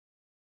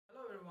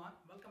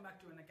everyone, welcome back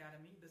to an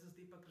academy. This is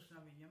Deepak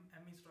VM,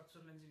 ME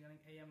Structural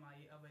Engineering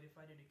AMI, a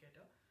verified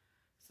educator.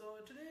 So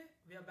today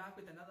we are back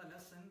with another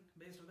lesson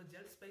based on the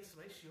gel space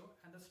ratio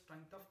and the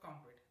strength of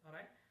concrete.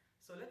 Alright,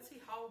 so let's see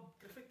how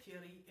Griffith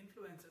theory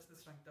influences the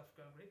strength of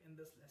concrete in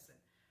this lesson.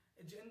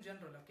 In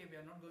general, okay, we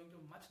are not going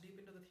to much deep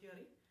into the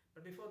theory,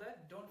 but before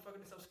that, don't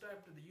forget to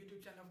subscribe to the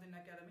YouTube channel of the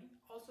Academy.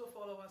 Also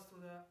follow us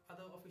through the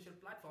other official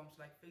platforms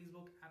like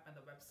Facebook, app and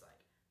the website.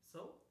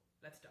 So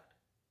let's start.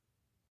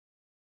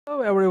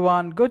 Hello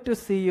everyone, good to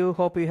see you.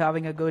 Hope you're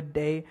having a good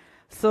day.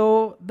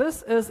 So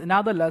this is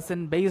another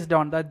lesson based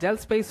on the gel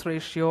space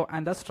ratio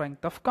and the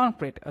strength of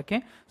concrete.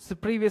 Okay, so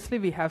previously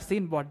we have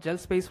seen what gel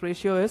space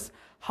ratio is,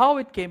 how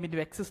it came into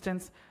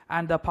existence,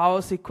 and the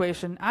Powers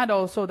equation, and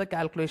also the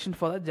calculation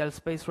for the gel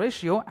space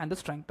ratio and the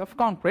strength of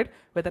concrete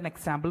with an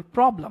example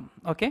problem.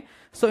 Okay,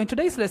 so in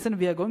today's lesson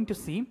we are going to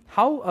see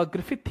how a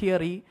Griffith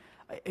theory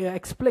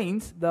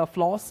explains the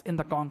flaws in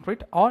the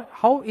concrete, or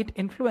how it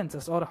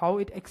influences or how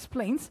it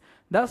explains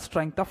the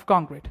strength of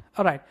concrete.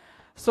 Alright,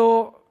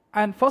 so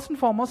and first and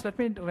foremost, let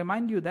me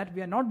remind you that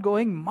we are not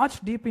going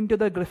much deep into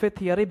the Griffith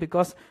theory,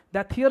 because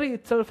that theory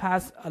itself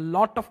has a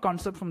lot of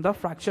concepts from the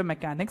fracture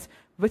mechanics,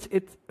 which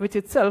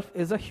itself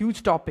is a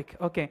huge topic.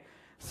 Okay,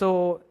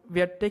 so we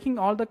are taking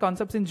all the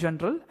concepts in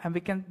general,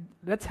 and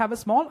let's have a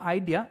small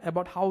idea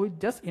about how it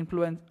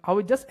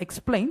just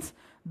explains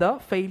the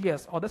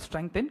failures or the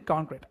strength in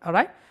concrete.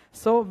 Alright,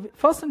 so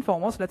first and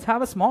foremost, let's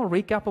have a small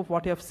recap of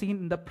what you have seen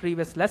in the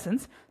previous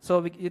lessons,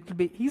 so it will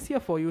be easier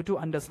for you to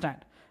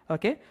understand.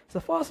 Okay, so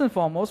first and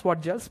foremost,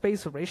 what gel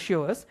space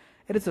ratio is,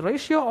 it is a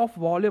ratio of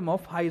volume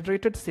of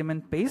hydrated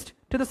cement paste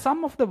to the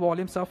sum of the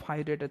volumes of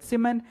hydrated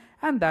cement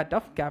and that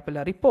of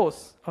capillary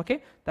pores.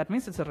 Okay, that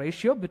means it's a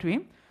ratio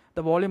between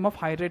the volume of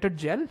hydrated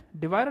gel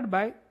divided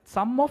by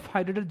sum of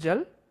hydrated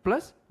gel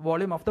plus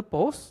volume of the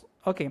pores,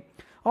 okay,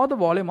 or the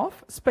volume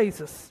of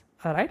spaces.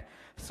 All right,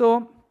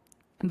 so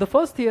the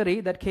first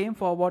theory that came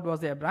forward was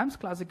the Abraham's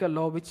classical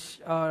law, which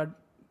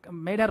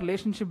made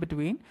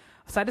a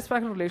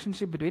satisfactory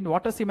relationship between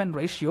water cement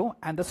ratio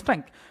and the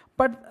strength,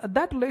 but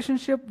that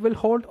relationship will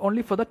hold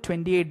only for the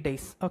 28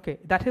 days. Okay,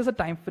 that is a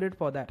time period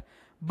for that.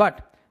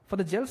 But for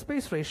the gel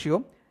space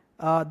ratio,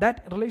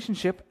 that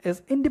relationship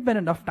is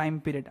independent of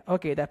time period.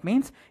 Okay, that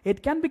means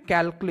it can be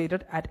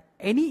calculated at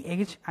any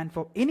age and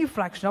for any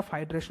fraction of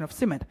hydration of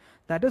cement.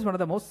 That is one of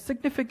the most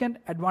significant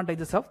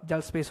advantages of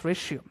gel space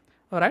ratio.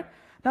 All right,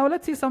 now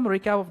let's see some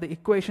recap of the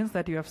equations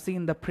that you have seen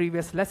in the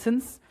previous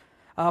lessons.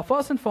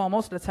 First and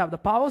foremost, let's have the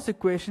Powers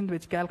equation,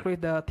 which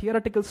calculates the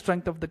theoretical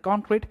strength of the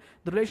concrete.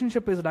 The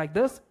relationship is like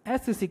this: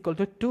 S is equal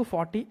to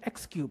 240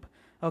 x cube.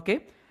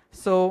 Okay,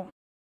 so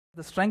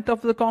the strength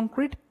of the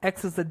concrete,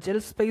 X is the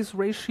gel space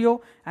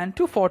ratio, and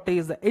 240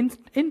 is the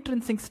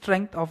intrinsic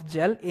strength of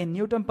gel in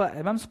Newton per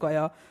mm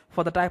square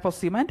for the type of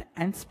cement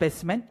and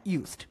specimen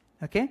used.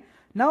 Okay,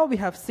 now we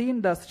have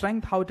seen the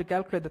strength, how to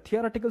calculate the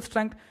theoretical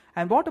strength.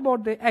 And what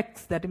about the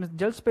X, that is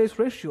gel space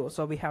ratio?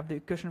 So we have the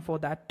equation for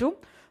that too.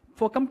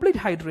 For complete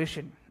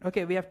hydration,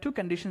 okay, we have two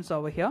conditions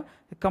over here: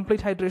 the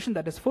complete hydration,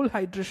 that is full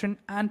hydration,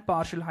 and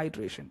partial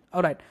hydration.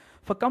 All right,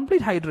 for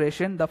complete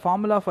hydration, the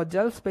formula for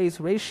gel space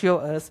ratio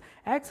is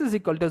X is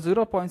equal to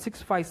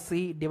 0.65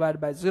 C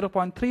divided by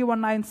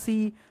 0.319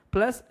 C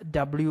plus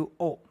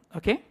WO.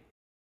 Okay,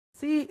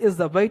 C is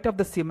the weight of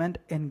the cement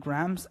in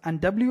grams,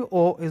 and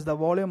WO is the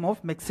volume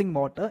of mixing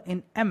water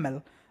in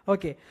ml.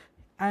 Okay,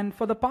 and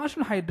for the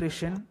partial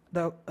hydration,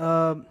 the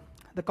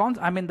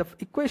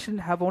equation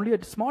have only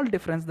a small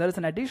difference. There is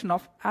an addition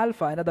of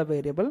alpha, another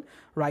variable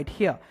right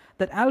here.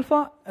 That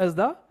alpha is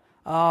the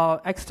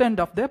extent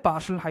of the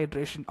partial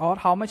hydration, or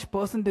how much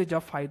percentage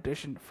of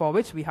hydration, for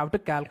which we have to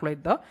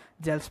calculate the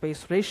gel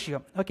space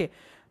ratio. Okay,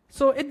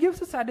 so it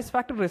gives a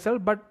satisfactory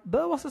result, but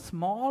there was a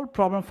small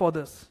problem for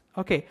this.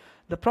 Okay,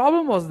 the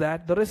problem was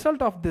that the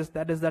result of this,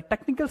 that is the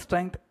technical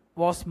strength,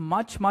 was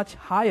much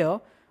higher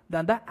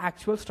than the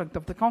actual strength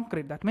of the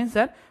concrete. That means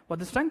that what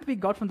the strength we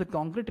got from the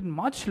concrete is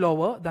much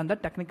lower than the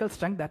technical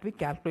strength that we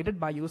calculated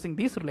by using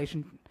these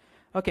relations.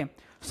 Okay,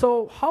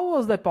 so how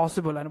was that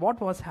possible, and what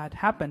had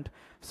happened?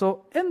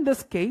 So in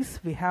this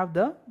case, we have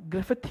the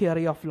Griffith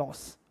theory of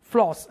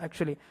flaws.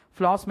 Actually,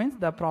 flaws means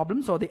the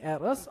problems or the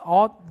errors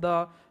or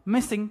the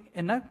missing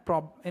in a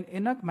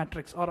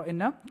matrix or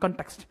in a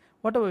context,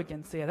 whatever we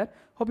can say that.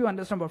 Hope you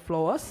understand what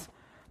flaws.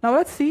 Now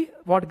let's see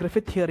what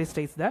Griffith theory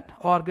states that,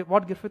 or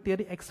what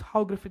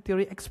how Griffith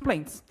theory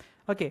explains.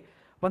 Okay,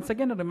 once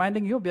again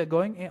reminding you, we are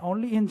going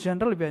only in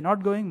general, we are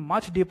not going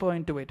much deeper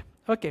into it.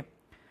 Okay,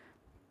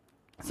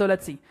 so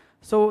let's see.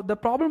 So the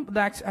problem,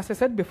 as I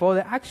said before,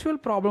 the actual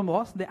problem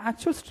was the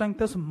actual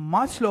strength is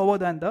much lower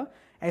than the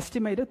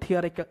estimated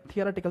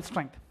theoretical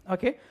strength.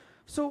 Okay,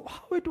 so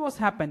how it was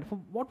happened?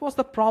 What was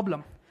the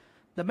problem?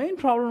 The main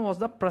problem was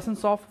the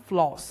presence of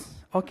flaws.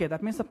 Okay,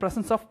 that means the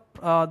presence of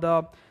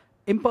the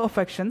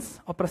imperfections,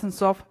 or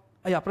presence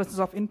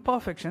of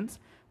imperfections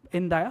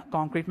in the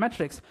concrete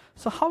matrix.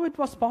 So how it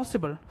was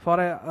possible for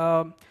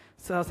a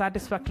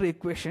satisfactory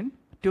equation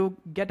to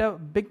get a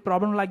big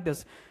problem like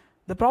this?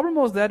 The problem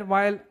was that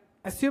while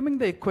assuming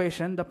the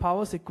equation, the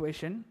Powers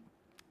equation,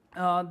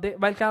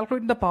 while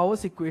calculating the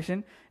Powers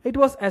equation, it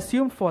was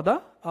assumed for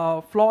the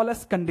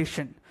flawless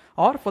condition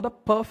or for the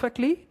perfect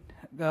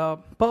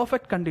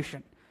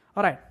condition.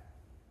 All right.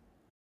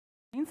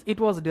 Means it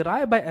was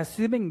derived by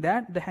assuming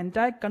that the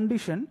entire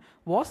condition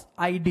was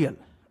ideal.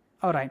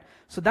 All right.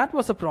 So that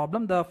was a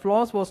problem. The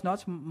flaws was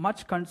not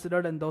much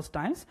considered in those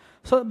times.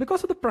 So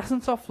because of the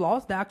presence of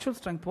flaws, the actual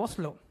strength was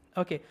low.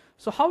 Okay.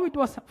 So how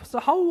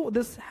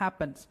this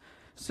happens?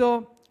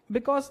 So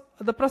because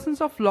the presence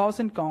of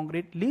flaws in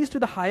concrete leads to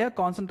the higher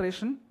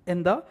concentration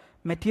in the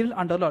material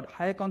under load.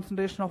 Higher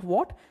concentration of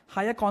what?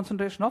 Higher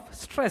concentration of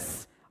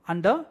stress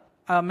under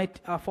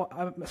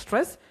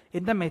stress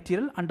in the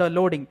material under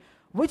loading.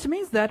 Which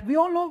means that we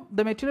all know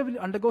the material will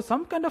undergo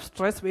some kind of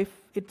stress if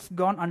it's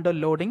gone under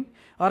loading.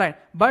 All right,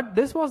 but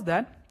this was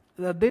that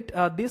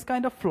these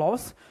kind of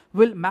flaws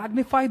will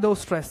magnify those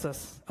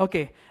stresses.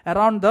 Okay,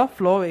 around the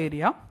flow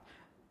area,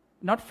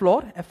 not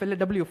floor,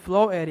 FLAW,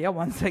 flow area.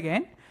 Once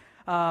again,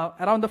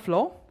 around the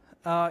flow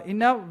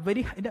in a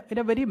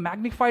very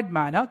magnified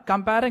manner,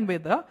 comparing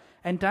with the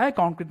entire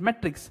concrete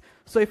matrix.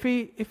 So if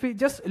we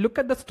just look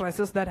at the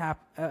stresses that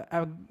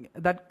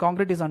that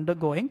concrete is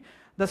undergoing,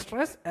 the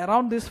stress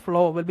around this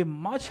flow will be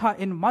much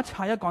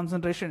higher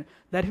concentration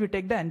than if you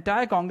take the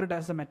entire concrete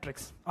as a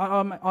matrix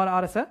or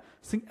as a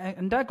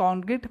entire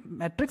concrete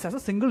matrix as a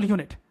single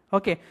unit.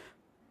 Okay,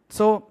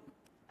 so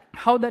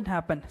how that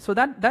happened? So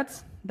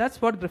that's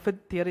what Griffith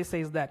theory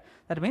says. That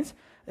means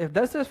if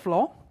there's a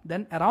flow,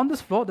 then around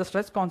this flow the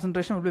stress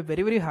concentration will be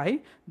very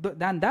high.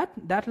 Then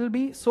that will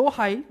be so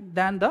high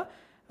than the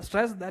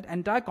stress that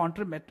entire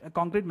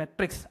concrete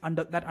matrix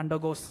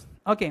undergoes.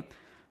 Okay,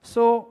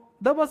 so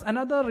there was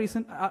another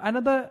reason,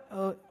 another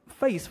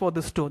phase for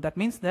this too. That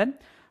means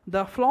that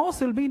the flaws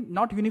will be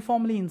not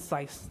uniformly in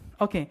size.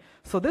 Okay,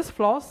 so this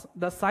flaws,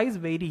 the size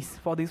varies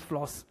for these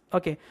flaws.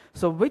 Okay,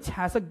 so which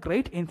has a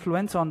great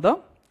influence on the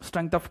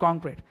strength of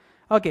concrete.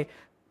 Okay,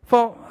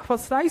 for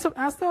size of,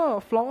 as the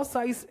flaw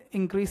size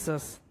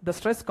increases, the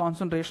stress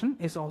concentration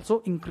is also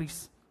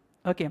increased.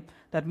 Okay,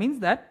 that means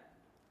that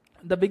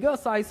the bigger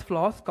size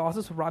flaws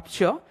causes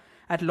rupture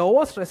at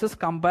lower stresses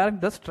comparing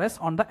the stress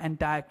on the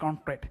entire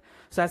concrete.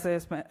 So as I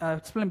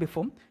explained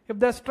before, if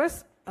the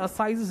stress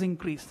size is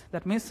increased,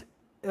 that means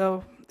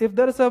if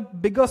there is a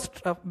bigger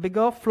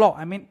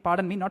flaw,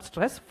 not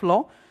stress,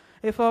 flaw,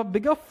 if a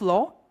bigger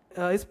flaw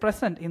is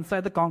present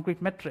inside the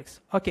concrete matrix,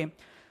 okay,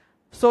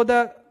 so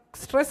the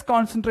stress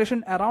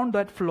concentration around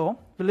that flow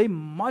will be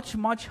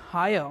much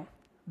higher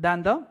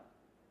than the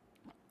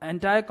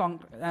entire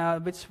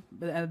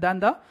than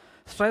the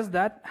stress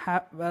that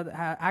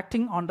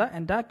acting on the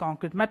entire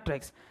concrete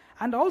matrix.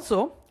 And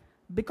also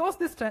because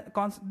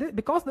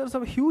because there's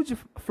a huge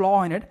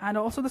flaw in it, and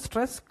also the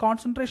stress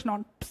concentration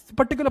on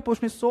particular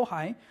portion is so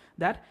high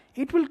that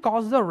it will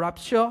cause the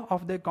rupture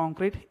of the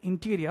concrete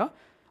interior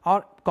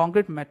or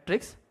concrete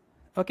matrix.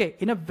 Okay,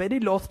 in a very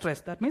low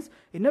stress. That means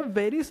in a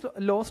very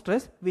low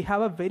stress, we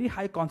have a very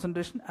high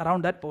concentration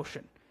around that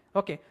portion.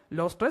 Okay,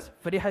 low stress,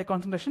 very high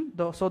concentration.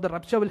 So the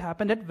rupture will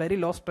happen at very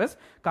low stress,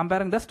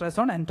 comparing the stress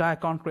on entire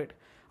concrete.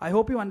 I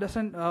hope you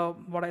understand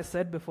what I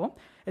said before.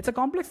 It's a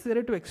complex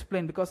theory to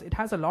explain because it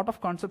has a lot of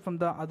concept from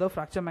the other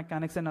fracture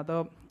mechanics and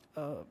other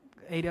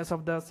areas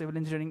of the civil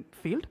engineering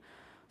field,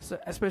 so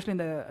especially in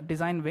the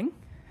design wing,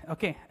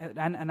 okay,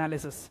 and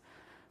analysis.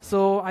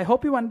 So I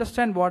hope you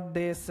understand what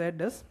they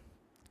said is.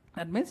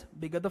 That means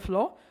bigger the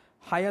flow,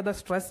 higher the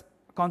stress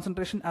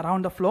concentration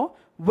around the flow,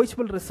 which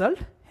will result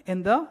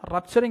in the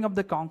rupturing of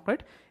the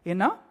concrete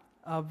in a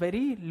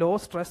very low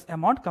stress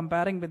amount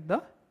comparing with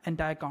the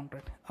entire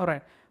concrete. All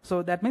right.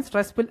 So that means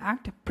stress will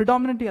act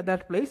predominantly at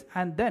that place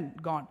and then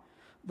gone.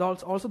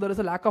 Also there is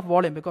a lack of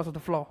volume because of the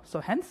flow. So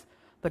hence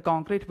the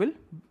concrete will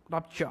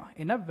rupture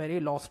in a very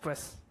low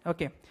stress.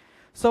 Okay.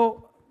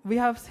 So we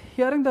have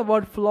hearing the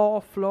word flow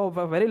for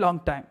a very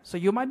long time. So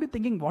you might be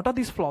thinking, what are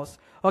these flaws?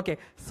 Okay,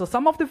 so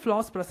some of the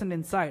flaws present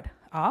inside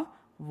are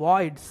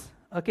voids.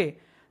 Okay,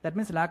 that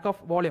means lack of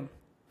volume,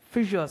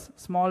 fissures,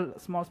 small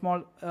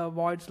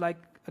voids like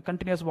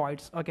continuous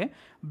voids. Okay,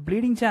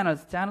 bleeding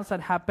channels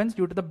that happens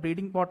due to the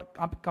bleeding water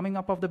coming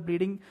up of the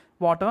bleeding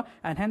water,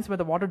 and hence when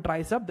the water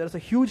dries up, there is a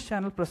huge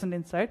channel present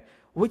inside,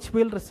 which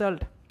will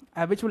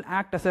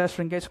act as a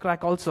shrinkage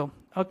crack also.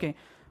 Okay.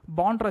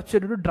 Bond rupture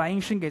due to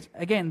drying shrinkage.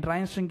 Again,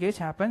 drying shrinkage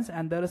happens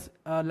and there is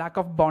a lack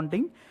of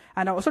bonding,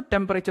 and also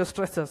temperature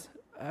stresses,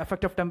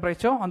 effect of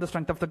temperature on the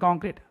strength of the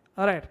concrete.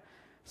 All right,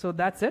 so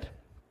that's it.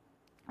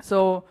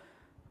 So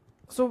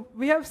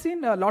we have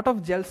seen a lot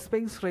of gel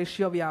space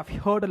ratio. We have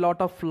heard a lot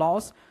of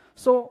flaws.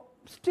 So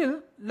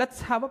still,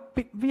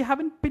 we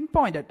haven't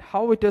pinpointed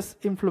how it is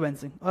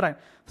influencing. All right,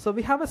 so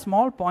we have a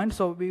small point,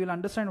 so we will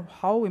understand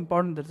how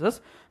important this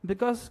is,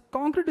 because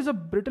concrete is a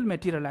brittle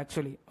material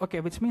actually.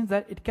 Okay, which means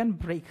that it can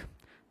break.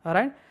 All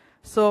right,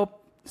 so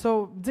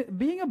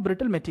being a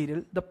brittle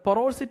material, the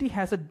porosity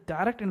has a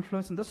direct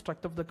influence in the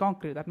structure of the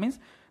concrete. That means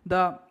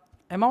the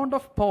amount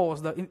of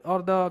pores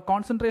or the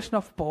concentration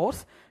of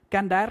pores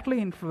can directly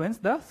influence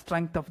the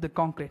strength of the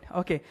concrete.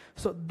 Okay,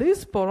 so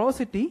this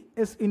porosity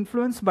is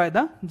influenced by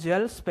the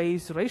gel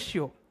space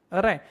ratio.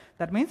 All right.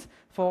 That means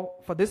for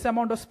this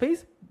amount of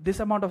space, this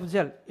amount of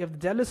gel. If the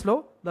gel is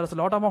low, there is a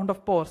lot amount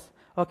of pores.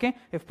 Okay.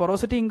 If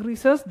porosity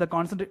increases, the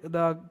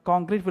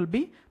concrete will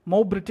be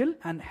more brittle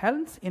and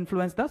hence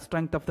influence the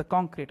strength of the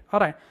concrete. All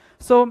right.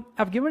 So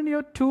I've given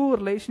you two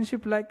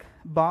relationship like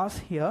bars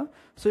here,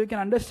 so you can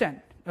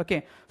understand.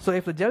 Okay. So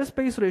if the gel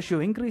space ratio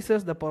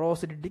increases, the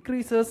porosity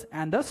decreases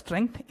and the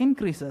strength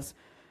increases.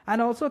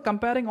 And also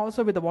comparing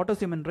also with the water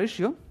cement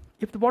ratio.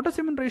 If the water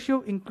cement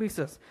ratio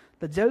increases,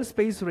 the gel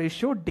space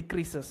ratio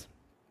decreases.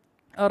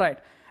 All right.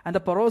 And the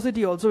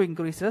porosity also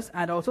increases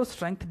and also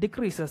strength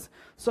decreases.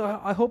 So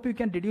I hope you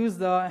can deduce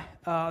the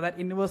that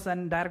inverse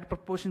and direct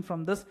proportion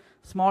from this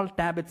small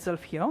tab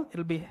itself here. It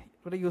will be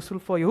very useful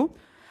for you.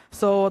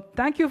 So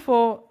thank you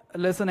for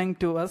listening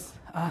to us.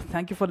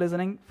 Thank you for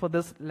listening for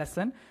this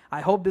lesson.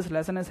 I hope this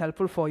lesson is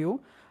helpful for you.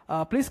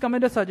 Please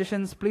comment your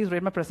suggestions. Please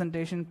rate my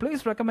presentation.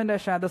 Please recommend I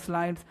share the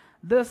slides.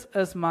 This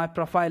is my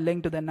profile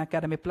link to the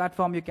Academy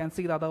platform. You can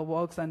see the other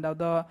works and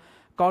other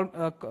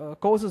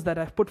courses that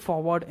I've put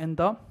forward in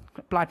the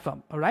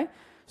platform. All right.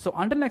 So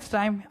until next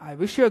time, I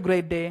wish you a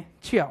great day.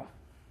 Cheers.